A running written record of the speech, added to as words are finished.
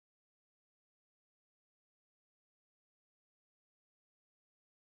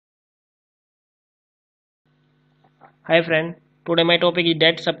Hi friend, today my topic is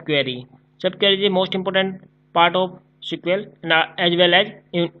that subquery. Subquery is the most important part of SQL and as well as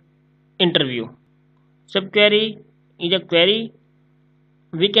in interview. Subquery is a query.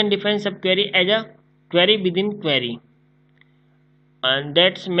 We can define subquery as a query within query, and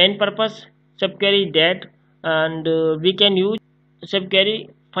that's main purpose. Subquery is that, and we can use subquery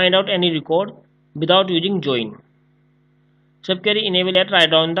find out any record without using join. Subquery enable that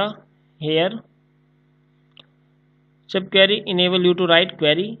write down the here. Subquery enable you to write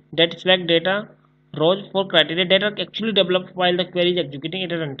query that select data rows for criteria that are actually developed while the query is executing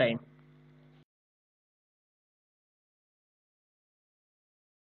at a runtime.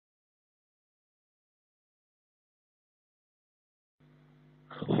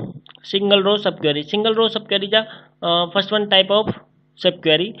 Single row subquery. Single row subquery is the first one type of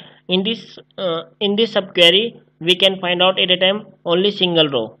subquery. In this subquery, we can find out at a time only single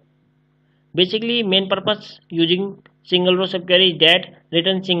row. Basically, main purpose using single row subquery is that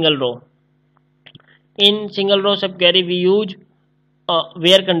return single row. In single row subquery, we use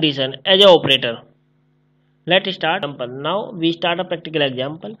where condition as a operator. Let's start example. Now we start a practical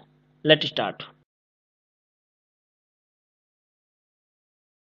example. Let's start.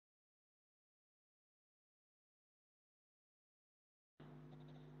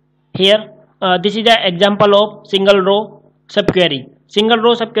 Here this is the example of single row subquery. Single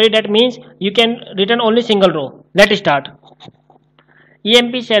row subquery, that means you can return only single row. Let's start.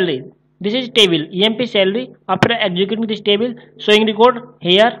 EMP salary. This is table EMP salary. After executing this table, showing record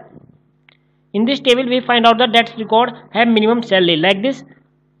here. In this table we find out that record have minimum salary like this,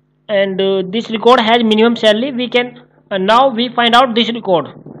 and this record has minimum salary. We can now we find out this record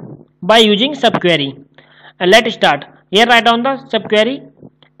by using subquery. Let's start. Here write down the subquery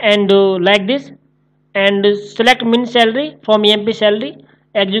and like this, and select min salary from EMP salary.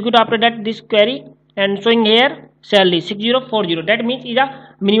 Execute after that this query and showing here salary 6040. That means is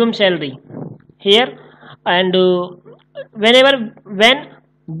a minimum salary here, and when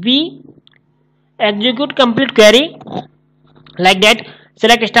we execute complete query like that,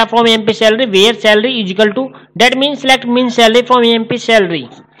 select star from EMP salary where salary is equal to, that means select min salary from EMP salary.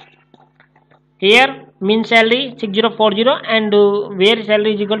 Here min salary 6040 and where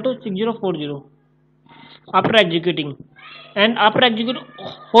salary is equal to 6040 after executing, and after execute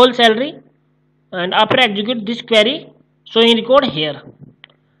whole salary, and after execute this query showing record here,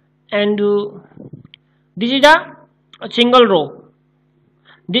 and this is a single row.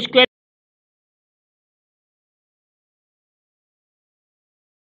 This query.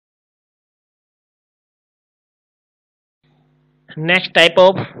 Next type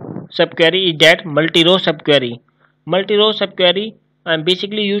of subquery is that multi-row subquery. Multi-row subquery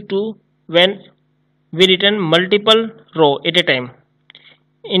basically used to when we return multiple row at a time.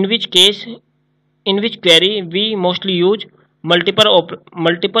 In which case, in which query we mostly use multiple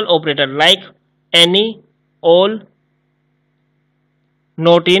operator like any, all,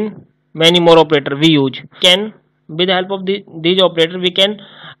 not in, many more operator we use. Can with the help of these operator we can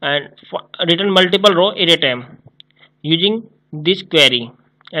return multiple row at a time using this query.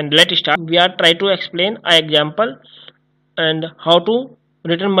 And let's start. We are try to explain an example and how to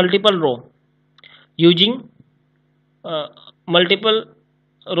return multiple row using multiple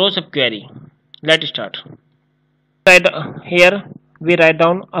row subquery. Let's start. Right here we write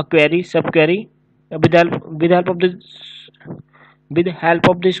down a query subquery. With the help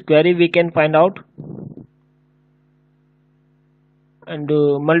of this query we can find out and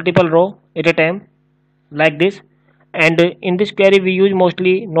multiple row at a time like this, and in this query we use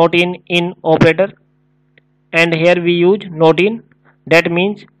mostly not in operator, and here we use not in, that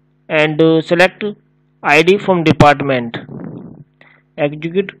means, and select id from department.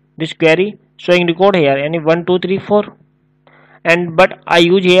 Execute this query showing record here any 1 2 3 4, and but I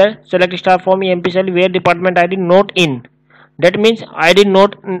use here select star from EMP cell where department id not in, that means id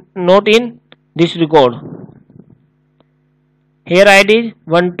not in this record. Here id is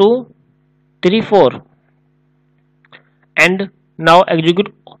 1 2 3 4, and now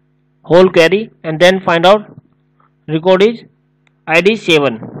execute whole query and then find out record is id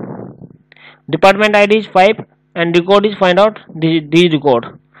 7, department id is 5, and record is find out this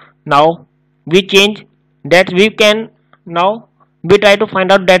record. Now we change that, we can now we try to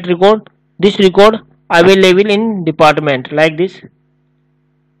find out that record, this record available in department like this.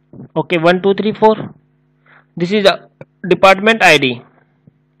 Okay, 1 2 3 4, this is a department id,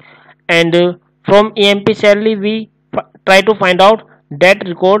 and from EMP salary we try to find out that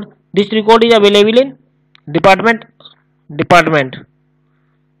record, this record is available in department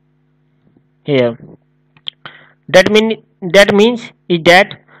here. That means is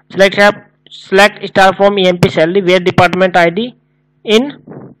that select star from EMP cell where department ID in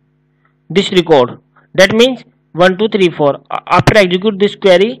this record. That means 1 2 3 4. After execute this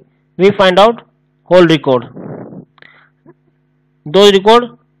query, we find out whole record. Those record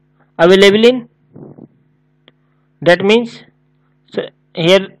available in, that means, so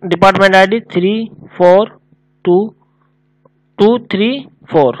here department ID 3 4 2 2 3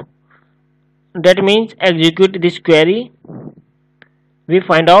 4. That means execute this query, we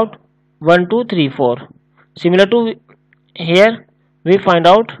find out 1 2 3 4. Similar to here, we find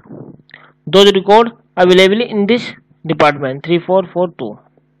out those record available in this department 3 4 4 2.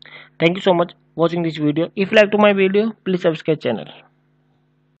 Thank you so much watching this video. If you like to my video, please subscribe channel.